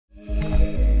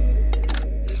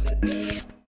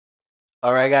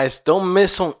Alright guys, don't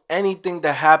miss on anything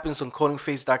that happens on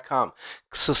CodingPhase.com.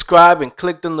 Subscribe and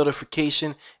click the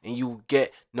notification and you will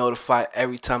get notified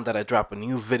every time that I drop a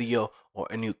new video or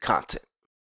a new content.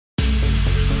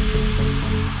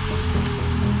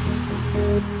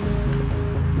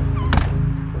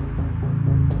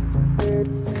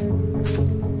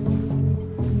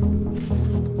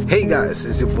 Hey guys,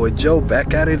 it's your boy Joe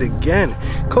back at it again.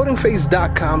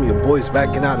 CodingPhase.com, your boy's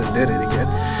backing out and did it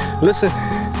again. Listen,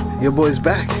 your boy's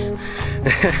back.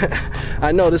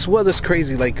 I know this weather's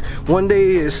crazy. Like one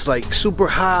day it's like super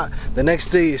hot, the next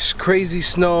day it's crazy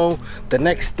snow, the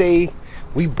next day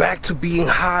we back to being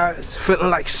hot. It's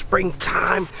feeling like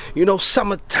springtime, you know,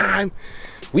 summertime.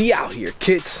 We out here,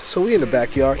 kids. So we in the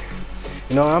backyard.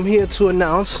 You know, I'm here to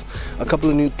announce a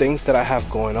couple of new things that I have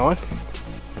going on,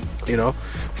 you know,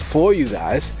 for you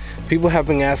guys. People have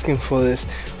been asking for this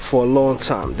for a long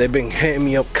time. They've been hitting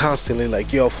me up constantly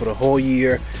like, yo, for the whole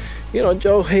year, you know,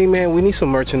 Joe, hey man, we need some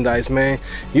merchandise, man.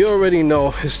 You already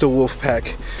know it's the Wolf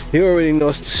Pack. You already know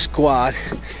it's the squad.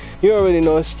 You already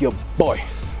know it's your boy.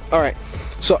 All right,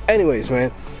 so anyways,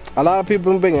 man, a lot of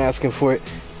people have been asking for it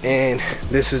and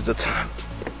this is the time.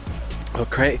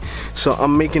 Okay, so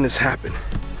I'm making this happen.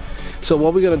 So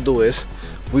what we're gonna do is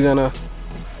we're gonna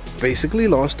basically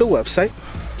launch the website,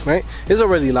 right? It's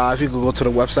already live. You can go to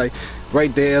the website.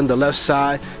 Right there on the left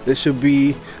side there should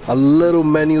be a little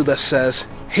menu that says,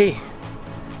 hey,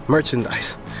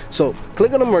 merchandise. So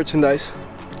click on the merchandise,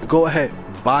 go ahead,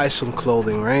 buy some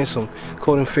clothing, right? Some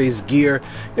CodingPhase gear,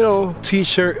 you know,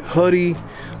 t-shirt, hoodie,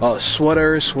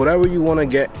 sweaters, whatever you want to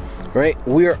get, right?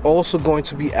 We are also going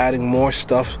to be adding more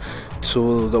stuff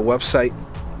to the website.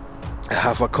 I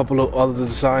have a couple of other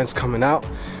designs coming out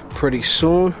pretty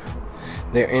soon.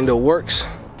 They're in the works,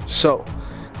 so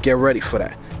get ready for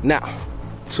that. Now,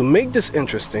 to make this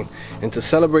interesting and to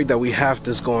celebrate that we have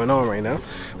this going on right now,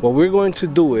 what we're going to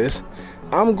do is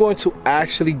I'm going to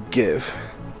actually give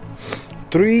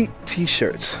 3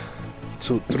 t-shirts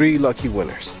to 3 lucky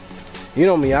winners. You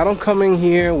know me, I don't come in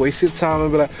here and waste your time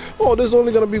and be like, oh, there's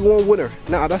only gonna be one winner.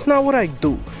 Nah, that's not what I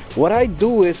do. What I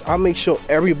do is I make sure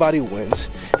everybody wins,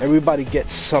 everybody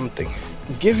gets something.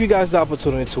 Give you guys the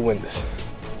opportunity to win this.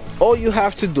 All you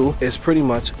have to do is pretty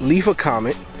much leave a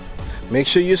comment, make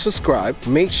sure you subscribe,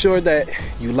 make sure that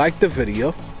you like the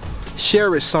video,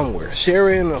 share it somewhere, share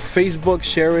it on Facebook,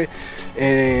 share it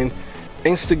in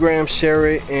Instagram, share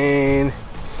it in,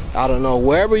 I don't know,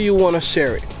 wherever you want to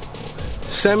share it.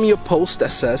 Send me a post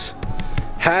that says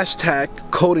hashtag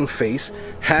CodingPhase,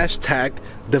 hashtag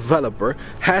developer,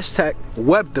 hashtag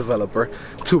web developer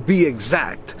to be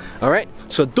exact. All right,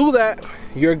 so do that,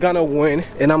 you're gonna win,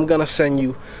 and I'm gonna send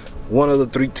you one of the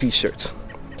 3 t-shirts.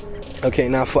 Okay,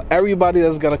 now for everybody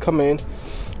that's gonna come in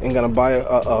and gonna buy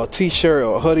a t-shirt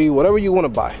or a hoodie, whatever you want to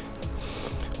buy,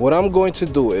 what I'm going to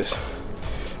do is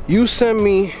you send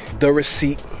me the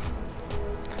receipt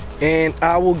and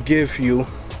I will give you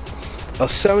a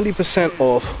 70%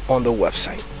 off on the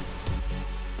website.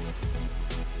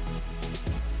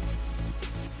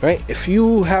 Right? If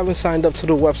you haven't signed up to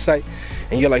the website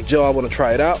and you're like, Joe, I want to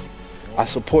try it out, I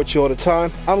support you all the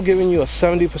time, I'm giving you a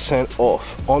 70%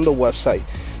 off on the website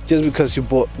just because you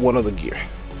bought one of the gear.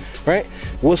 Right?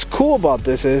 What's cool about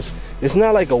this is it's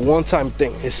not like a one-time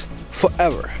thing, it's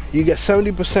forever. You get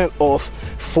 70% off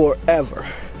forever.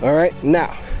 All right,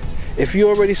 now if you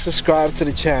already subscribed to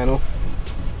the channel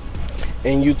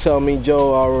and you tell me,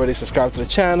 Joe, I already subscribed to the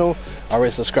channel, I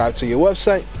already subscribed to your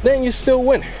website, then you still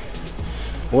win.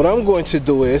 What I'm going to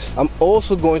do is I'm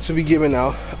also going to be giving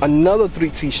out another 3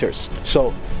 t-shirts.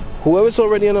 So whoever's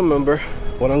already a member,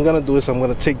 what I'm gonna do is I'm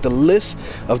gonna take the list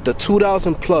of the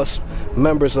 2,000 plus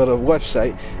members of the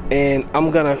website and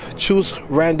I'm gonna choose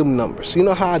random numbers. You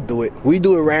know how I do it, we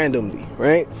do it randomly,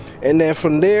 right? And then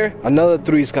from there another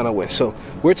 3 is gonna win. So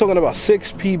we're talking about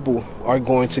 6 people are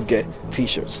going to get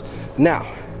t-shirts. Now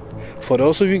for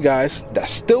those of you guys that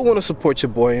still want to support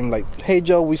your boy and like, hey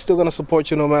Joe, we still gonna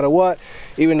support you no matter what,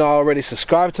 even though I already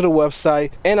subscribed to the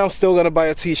website and I'm still gonna buy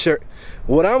a t-shirt,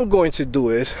 what I'm going to do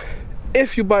is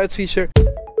if you buy a t-shirt,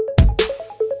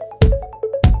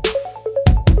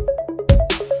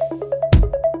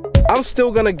 I'm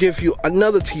still gonna give you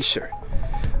another t-shirt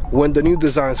when the new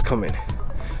designs come in.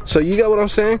 So you get what I'm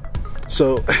saying?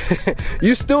 So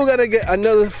you still gonna get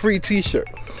another free t-shirt.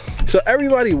 So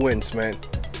everybody wins, man.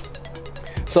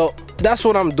 So that's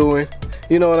what I'm doing.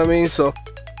 You know what I mean? So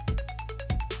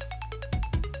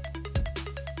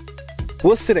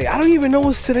what's today? I don't even know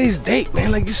what's today's date,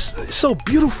 man. Like it's so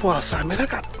beautiful outside, man. I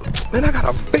got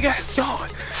a big ass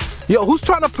yard. Yo, who's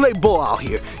trying to play ball out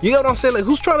here? You know what I'm saying? Like,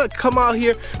 who's trying to come out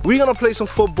here? We're gonna play some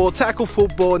football, tackle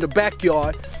football in the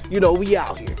backyard. You know, we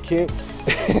out here, kid.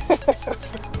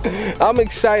 I'm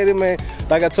excited, man.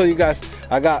 Like I told you guys,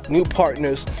 I got new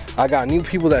partners. I got new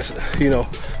people that's, you know,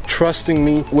 trusting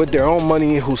me with their own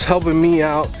money, who's helping me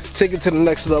out, take it to the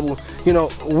next level. You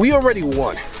know, we already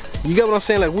won. You get what I'm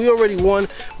saying? Like, we already won.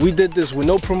 We did this with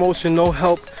no promotion, no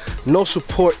help, no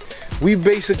support. We're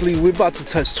about to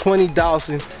touch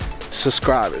 20,000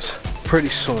 subscribers pretty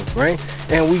soon, right?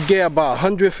 And we get about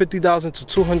 150,000 to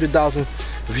 200,000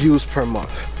 views per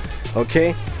month,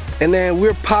 okay? And then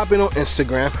we're popping on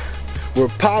Instagram, we're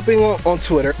popping on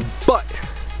Twitter, but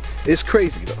it's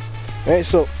crazy though, right?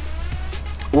 So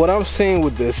what I'm saying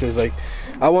with this is, like,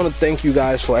 I want to thank you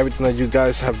guys for everything that you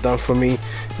guys have done for me,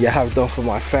 you have done for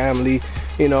my family.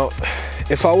 You know,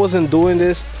 if I wasn't doing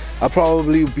this, I'd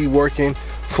probably be working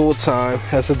full-time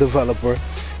as a developer,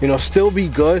 you know, still be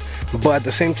good, but at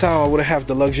the same time I wouldn't have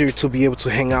the luxury to be able to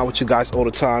hang out with you guys all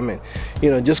the time and, you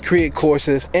know, just create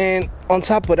courses. And on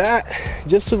top of that,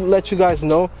 just to let you guys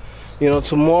know, you know,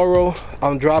 tomorrow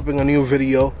I'm dropping a new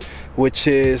video, which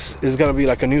is gonna be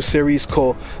like a new series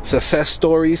called Success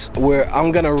Stories, where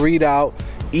I'm gonna read out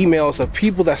emails of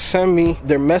people that send me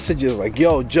their messages like,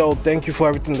 yo, Joe, thank you for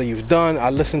everything that you've done. I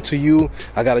listened to you,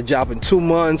 I got a job in 2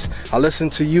 months. I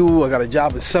listened to you, I got a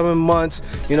job in 7 months.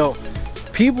 You know,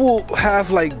 people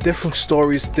have like different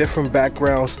stories, different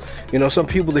backgrounds. You know, some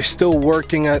people, they're still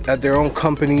working at their own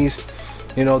companies.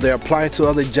 You know, they're applying to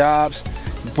other jobs,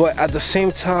 but at the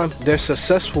same time they're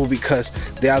successful because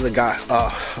they either got a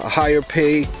higher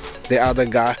pay, they either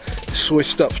got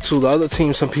switched up to the other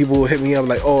team. Some people will hit me up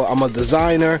like, oh, I'm a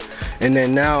designer, and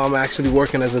then now I'm actually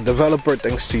working as a developer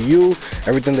thanks to you,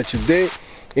 everything that you did.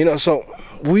 You know, so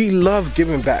we love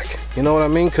giving back, you know what I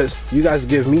mean, because you guys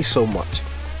give me so much.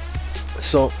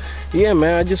 So yeah,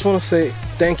 man, I just want to say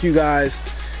thank you guys,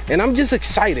 and I'm just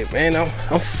excited, man.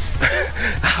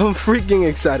 I'm freaking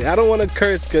excited. I don't want to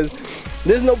curse because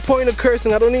there's no point of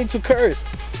cursing. I don't need to curse.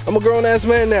 I'm a grown-ass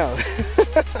man now.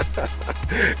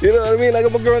 You know what I mean? Like,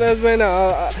 I'm a grown-ass man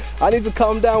now. I need to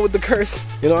calm down with the curse.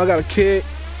 You know, I got a kid.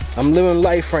 I'm living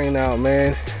life right now,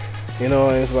 man. You know,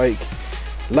 and it's like,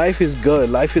 life is good.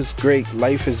 Life is great.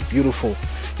 Life is beautiful.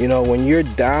 You know, when you're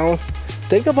down,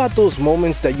 think about those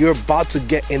moments that you're about to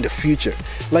get in the future.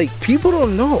 Like, people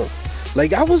don't know.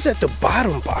 Like, I was at the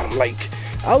bottom. Like,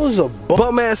 I was a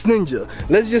bum-ass ninja.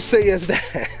 Let's just say it's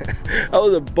that. I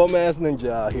was a bum-ass ninja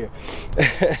out here.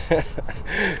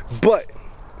 But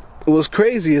what's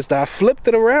crazy is that I flipped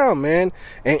it around, man.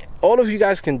 And all of you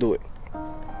guys can do it.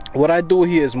 What I do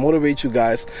here is motivate you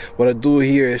guys. What I do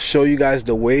here is show you guys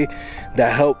the way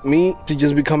that helped me to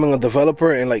just becoming a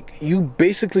developer, and like, you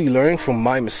basically learn from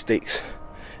my mistakes.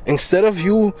 Instead of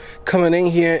you coming in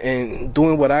here and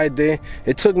doing what I did,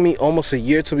 it took me almost a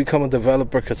year to become a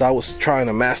developer because I was trying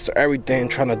to master everything,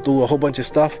 trying to do a whole bunch of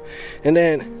stuff. And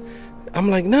then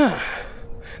I'm like, nah,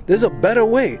 there's a better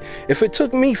way. If it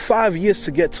took me 5 years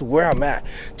to get to where I'm at,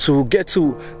 to get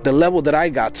to the level that I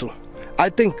got to, I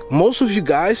think most of you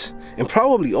guys, and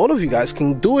probably all of you guys,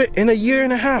 can do it in a year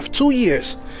and a half, 2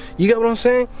 years. You get what I'm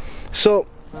saying? So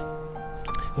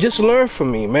just learn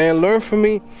from me, man. Learn from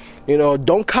me. You know,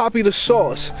 don't copy the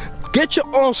sauce. Get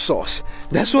your own sauce.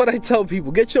 That's what I tell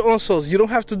people. Get your own sauce. You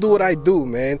don't have to do what I do,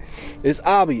 man. It's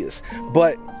obvious.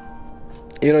 But,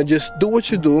 you know, just do what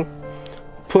you do.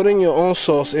 Put in your own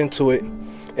sauce into it,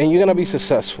 and you're going to be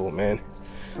successful, man.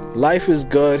 Life is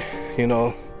good. You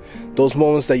know, those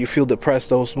moments that you feel depressed,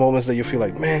 those moments that you feel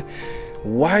like, man,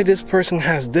 why this person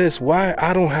has this, why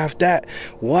I don't have that,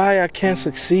 why I can't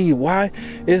succeed, why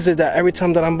is it that every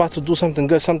time that I'm about to do something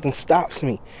good, something stops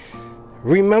me?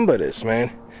 Remember this,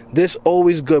 man. There's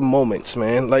always good moments,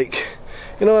 man. Like,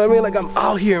 you know what I mean? Like, I'm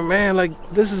out here, man. Like,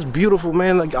 this is beautiful,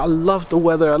 man. Like, I love the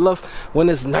weather. I love when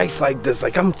it's nice like this.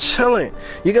 Like, I'm chilling.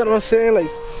 You get what I'm saying? Like,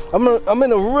 I'm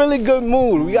in a really good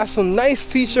mood. We got some nice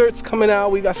t-shirts coming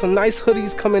out. We got some nice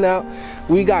hoodies coming out.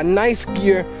 We got nice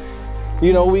gear.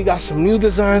 You know, we got some new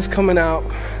designs coming out.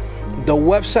 The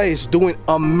website is doing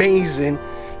amazing.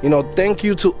 You know, thank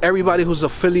you to everybody who's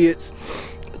affiliates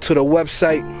to the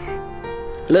website.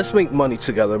 Let's make money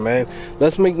together, man.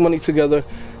 Let's make money together.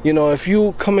 You know, if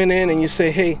you coming in and you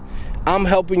say, hey, I'm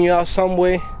helping you out some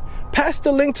way, pass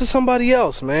the link to somebody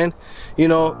else, man. You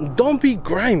know, don't be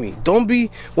grimy. Don't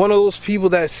be one of those people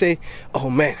that say, oh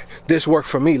man, this worked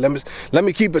for me, let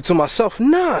me keep it to myself.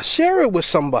 Nah, share it with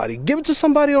somebody. Give it to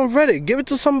somebody on Reddit. Give it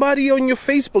to somebody on your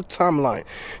Facebook timeline.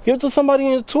 Give it to somebody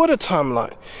on your Twitter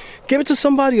timeline. Give it to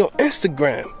somebody on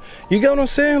Instagram. You get what I'm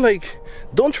saying? Like,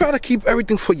 don't try to keep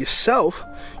everything for yourself.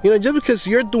 You know, just because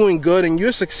you're doing good and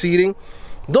you're succeeding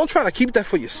Don't try to keep that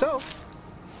for yourself.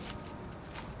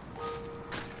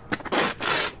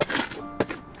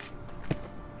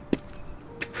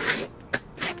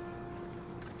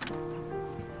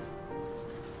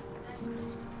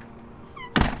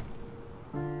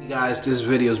 Guys, this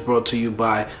video is brought to you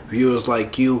by viewers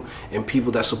like you and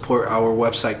people that support our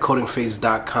website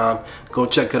CodingPhase.com. Go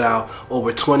check it out.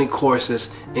 Over 20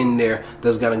 courses in there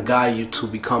that's gonna guide you to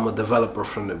become a developer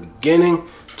from the beginning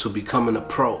to becoming a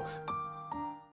pro.